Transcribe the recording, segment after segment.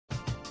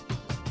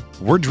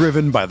We're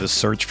driven by the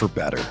search for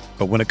better.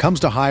 But when it comes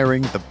to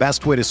hiring, the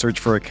best way to search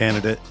for a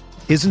candidate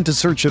isn't to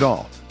search at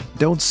all.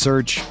 Don't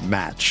search,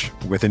 match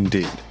with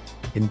Indeed.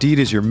 Indeed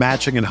is your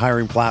matching and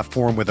hiring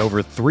platform with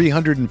over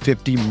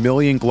 350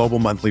 million global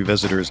monthly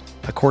visitors,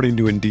 according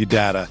to Indeed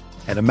data,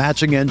 and a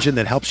matching engine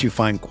that helps you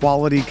find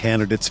quality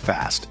candidates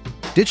fast.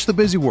 Ditch the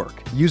busy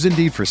work. Use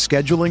Indeed for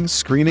scheduling,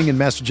 screening, and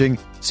messaging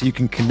so you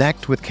can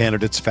connect with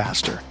candidates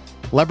faster.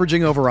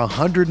 Leveraging over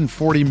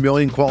 140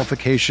 million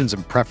qualifications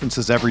and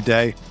preferences every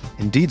day,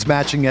 Indeed's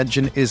matching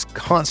engine is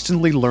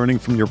constantly learning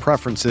from your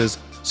preferences,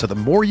 so the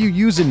more you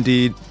use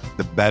Indeed,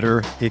 the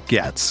better it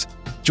gets.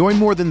 Join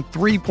more than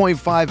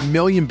 3.5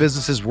 million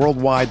businesses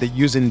worldwide that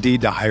use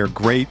Indeed to hire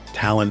great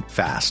talent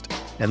fast.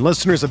 And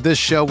listeners of this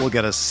show will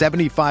get a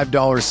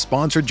 $75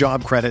 sponsored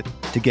job credit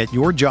to get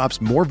your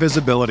jobs more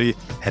visibility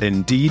at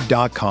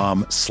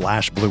Indeed.com/Blue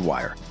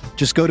Wire.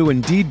 Just go to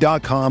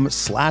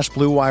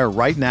Indeed.com/Blue Wire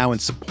right now and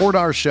support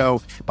our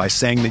show by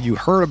saying that you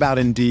heard about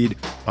Indeed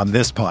on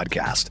this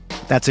podcast.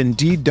 That's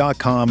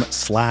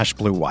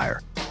Indeed.com/Blue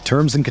Wire.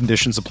 Terms and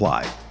conditions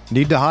apply.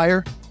 Need to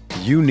hire?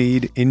 You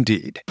need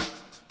Indeed.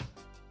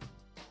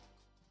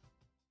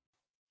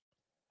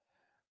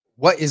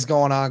 What is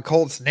going on,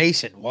 Colts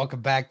Nation? Welcome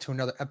back to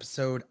another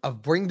episode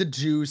of Bring the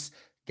Juice.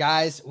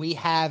 Guys, we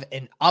have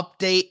an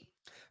update.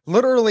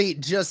 Literally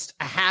just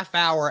a half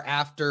hour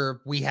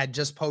after we had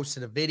just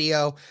posted a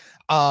video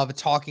of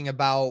talking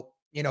about,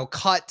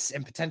 cuts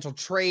and potential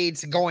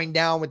trades going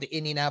down with the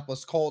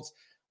Indianapolis Colts.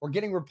 We're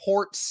getting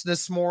reports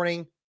this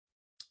morning,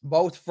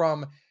 both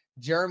from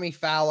Jeremy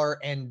Fowler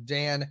and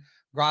Dan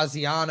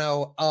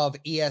Graziano of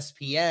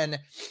ESPN,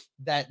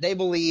 that they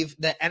believe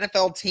that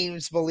NFL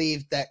teams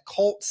believe that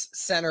Colts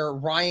center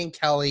Ryan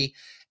Kelly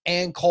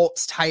and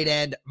Colts tight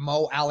end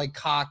Mo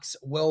Alley-Cox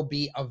will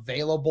be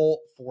available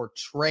for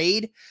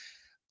trade.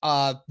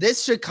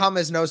 This should come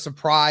as no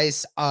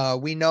surprise.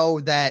 We know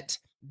that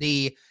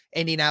the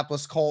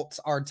Indianapolis Colts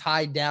are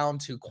tied down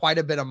to quite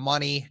a bit of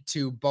money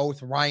to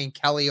both Ryan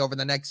Kelly over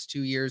the next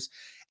 2 years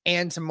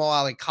and to Mo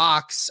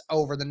Alley-Cox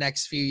over the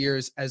next few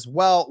years as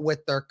well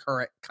with their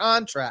current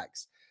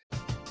contracts.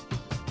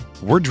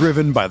 We're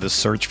driven by the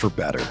search for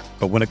better.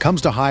 But when it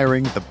comes to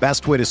hiring, the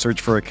best way to search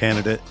for a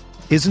candidate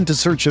isn't to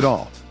search at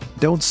all.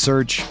 Don't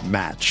search,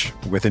 match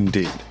with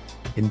Indeed.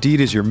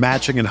 Indeed is your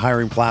matching and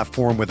hiring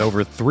platform with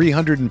over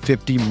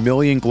 350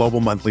 million global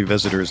monthly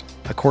visitors,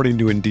 according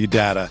to Indeed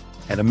data,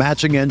 and a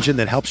matching engine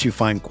that helps you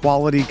find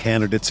quality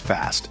candidates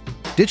fast.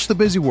 Ditch the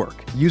busy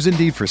work. Use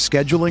Indeed for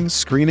scheduling,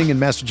 screening,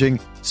 and messaging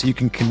so you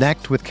can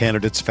connect with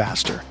candidates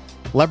faster.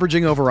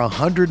 Leveraging over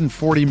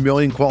 140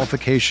 million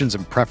qualifications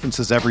and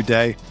preferences every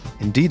day,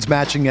 Indeed's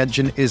matching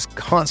engine is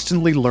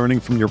constantly learning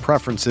from your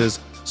preferences,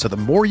 so the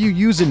more you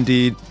use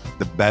Indeed,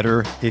 the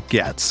better it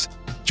gets.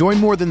 Join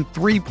more than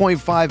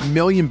 3.5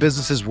 million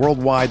businesses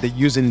worldwide that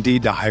use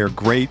Indeed to hire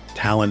great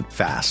talent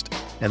fast.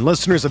 And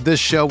listeners of this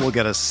show will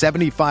get a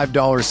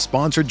 $75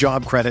 sponsored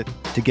job credit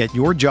to get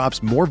your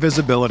jobs more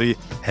visibility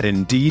at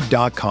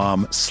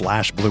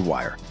Indeed.com/Blue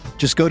Wire.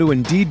 Just go to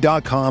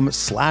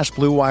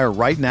Indeed.com/Blue Wire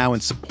right now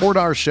and support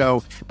our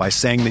show by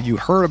saying that you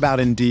heard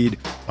about Indeed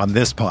on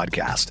this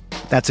podcast.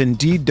 That's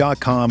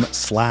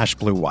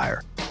Indeed.com/Blue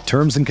Wire.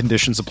 Terms and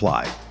conditions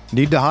apply.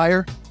 Need to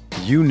hire?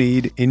 You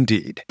need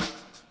Indeed.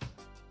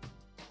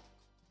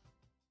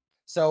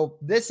 So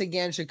this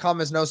again should come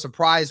as no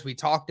surprise. We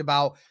talked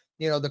about,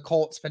 the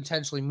Colts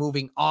potentially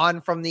moving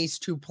on from these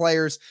two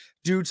players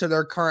due to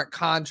their current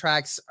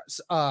contracts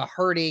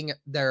hurting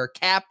their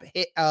cap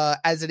hit,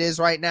 as it is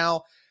right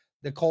now.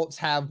 The Colts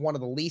have one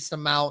of the least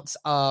amounts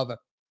of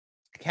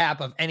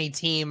cap of any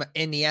team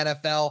in the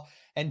NFL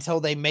until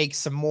they make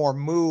some more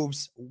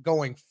moves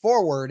going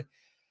forward.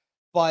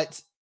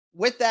 But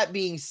with that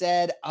being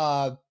said,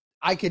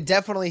 I could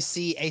definitely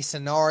see a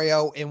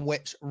scenario in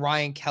which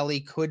Ryan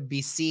Kelly could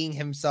be seeing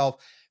himself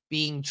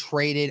being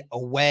traded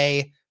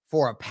away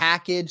for a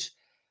package.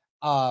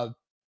 Ryan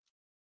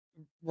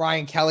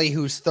Kelly,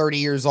 who's 30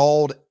 years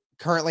old,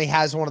 currently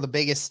has one of the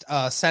biggest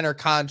center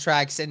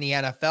contracts in the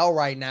NFL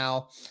right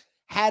now.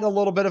 Had a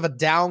little bit of a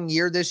down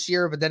year this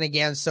year, but then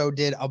again, so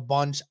did a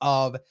bunch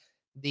of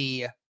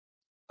the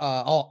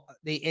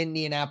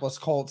Indianapolis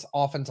Colts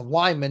offensive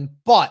linemen.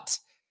 But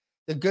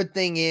the good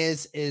thing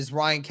is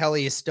Ryan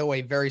Kelly is still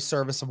a very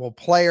serviceable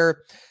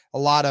player. A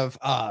lot of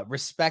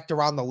respect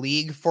around the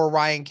league for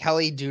Ryan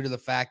Kelly due to the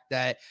fact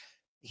that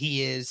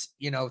he is,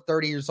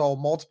 30 years old,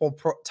 multiple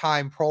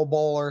time Pro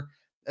Bowler,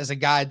 as a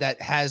guy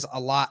that has a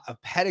lot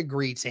of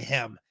pedigree to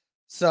him.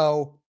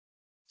 So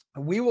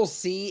we will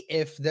see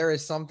if there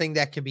is something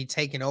that could be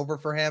taken over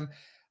for him.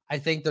 I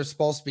think they're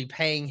supposed to be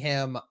paying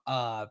him.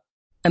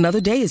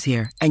 Another day is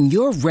here and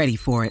you're ready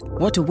for it.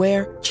 What to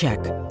wear? Check.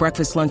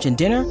 Breakfast, lunch, and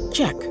dinner?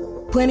 Check.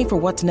 Planning for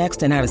what's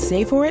next and how to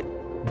save for it?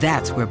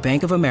 That's where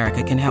Bank of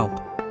America can help.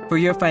 For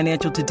your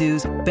financial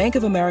to-dos, Bank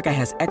of America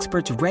has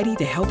experts ready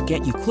to help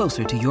get you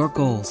closer to your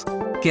goals.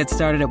 Get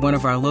started at one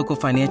of our local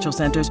financial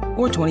centers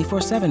or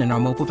 24/7 in our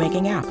mobile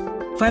banking app.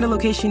 Find a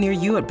location near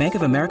you at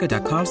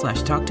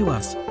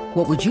bankofamerica.com/talktous.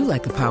 What would you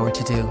like the power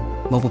to do?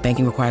 Mobile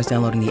banking requires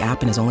downloading the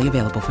app and is only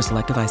available for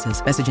select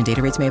devices. Message and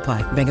data rates may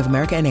apply. Bank of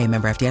America NA,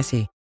 member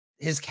FDIC.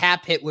 His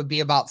cap hit would be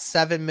about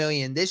 $7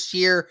 million this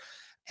year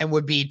and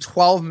would be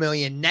 $12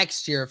 million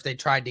next year if they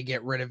tried to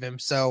get rid of him.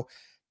 So,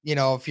 you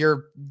know, if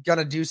you're going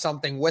to do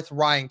something with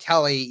Ryan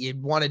Kelly,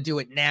 you'd want to do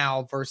it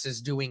now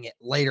versus doing it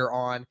later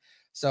on.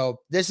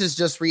 So this is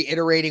just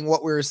reiterating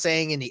what we were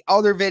saying in the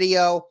other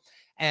video,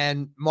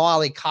 and Mo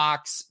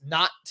Alie-Cox,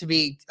 not to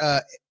be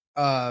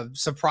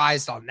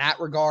surprised on that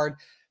regard.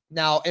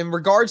 Now, in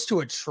regards to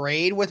a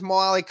trade with Mo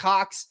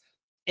Alie-Cox,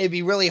 it'd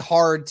be really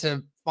hard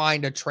to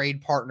find a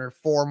trade partner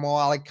for Mo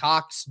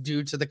Alie-Cox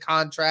due to the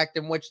contract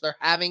in which they're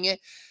having it.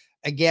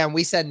 Again,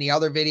 we said in the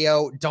other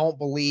video, don't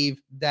believe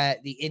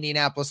that the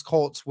Indianapolis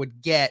Colts would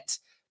get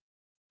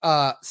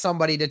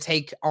somebody to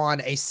take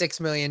on a $6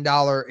 million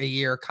a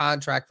year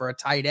contract for a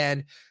tight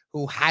end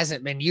who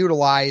hasn't been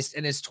utilized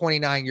and is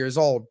 29 years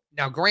old.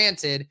 Now,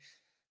 granted,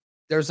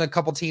 there's a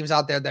couple teams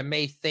out there that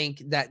may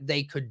think that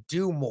they could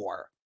do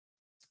more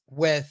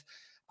with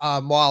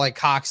Mo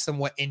Alie-Cox than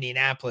what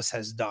Indianapolis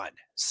has done.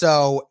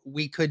 So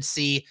we could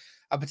see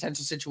a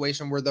potential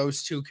situation where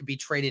those two could be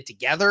traded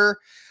together,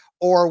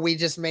 or we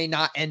just may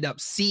not end up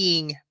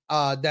seeing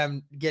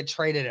them get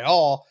traded at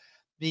all.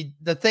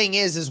 The thing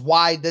is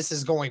why this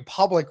is going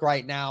public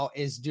right now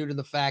is due to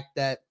the fact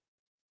that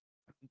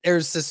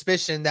there's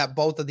suspicion that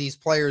both of these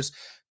players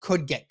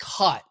could get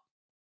cut.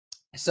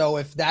 So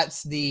if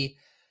that's the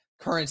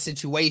current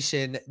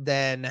situation,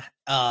 then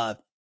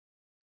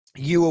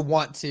you would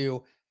want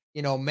to,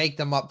 you know, make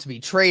them up to be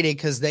traded,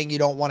 because then you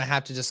don't want to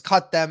have to just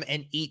cut them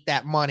and eat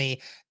that money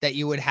that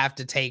you would have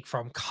to take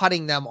from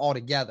cutting them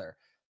altogether.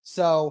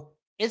 So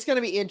it's going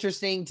to be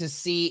interesting to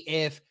see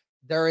if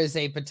there is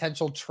a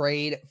potential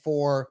trade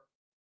for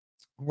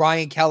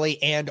Ryan Kelly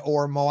and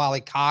or Mo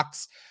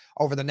Alie-Cox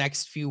over the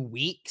next few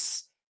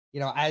weeks.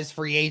 You know, as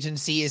free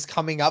agency is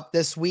coming up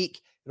this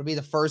week, it'll be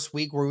the first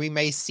week where we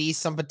may see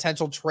some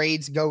potential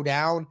trades go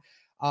down.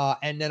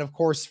 And then, of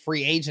course,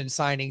 free agent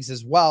signings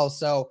as well.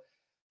 So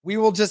we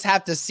will just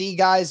have to see,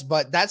 guys,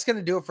 but that's going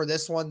to do it for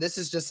this one. This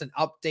is just an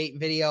update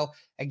video.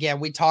 Again,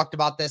 we talked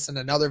about this in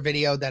another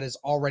video that has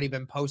already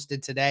been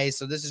posted today.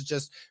 So this is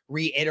just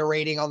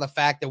reiterating on the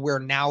fact that we're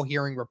now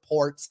hearing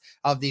reports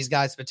of these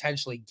guys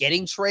potentially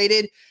getting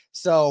traded.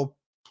 So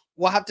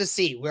we'll have to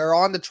see. We're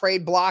on the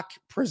trade block,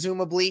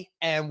 presumably,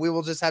 and we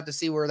will just have to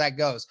see where that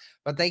goes.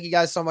 But thank you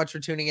guys so much for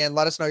tuning in.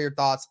 Let us know your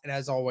thoughts. And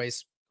as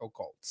always, go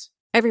Colts.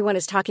 Everyone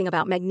is talking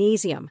about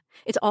magnesium.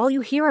 It's all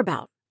you hear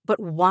about. But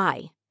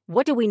why?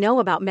 What do we know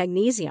about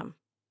magnesium?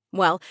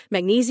 Well,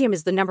 magnesium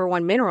is the number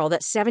one mineral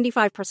that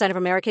 75% of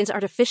Americans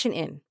are deficient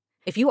in.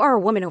 If you are a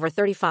woman over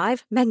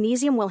 35,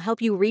 magnesium will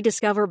help you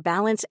rediscover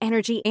balance,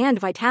 energy, and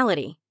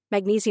vitality.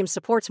 Magnesium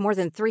supports more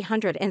than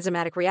 300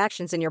 enzymatic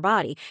reactions in your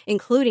body,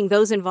 including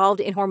those involved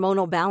in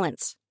hormonal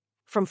balance.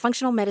 From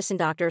functional medicine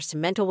doctors to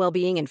mental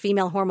well-being and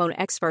female hormone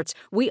experts,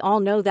 we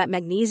all know that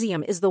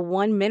magnesium is the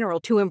one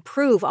mineral to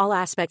improve all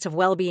aspects of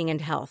well-being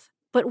and health.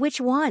 But which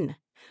one?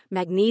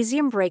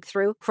 Magnesium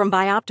Breakthrough from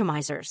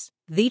Bioptimizers,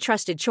 the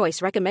trusted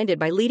choice recommended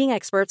by leading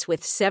experts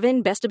with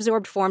 7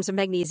 best-absorbed forms of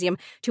magnesium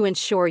to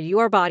ensure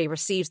your body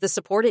receives the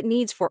support it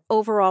needs for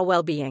overall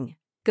well-being.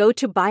 Go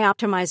to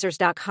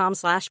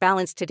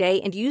bioptimizers.com/balance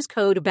today and use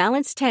code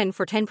BALANCE10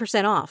 for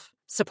 10% off.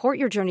 Support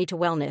your journey to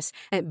wellness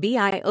at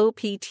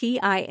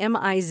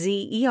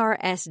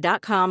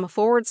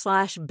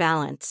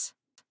bioptimizers.com/balance.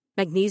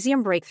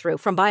 Magnesium Breakthrough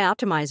from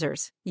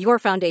Bioptimizers, your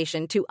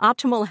foundation to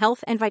optimal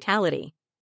health and vitality.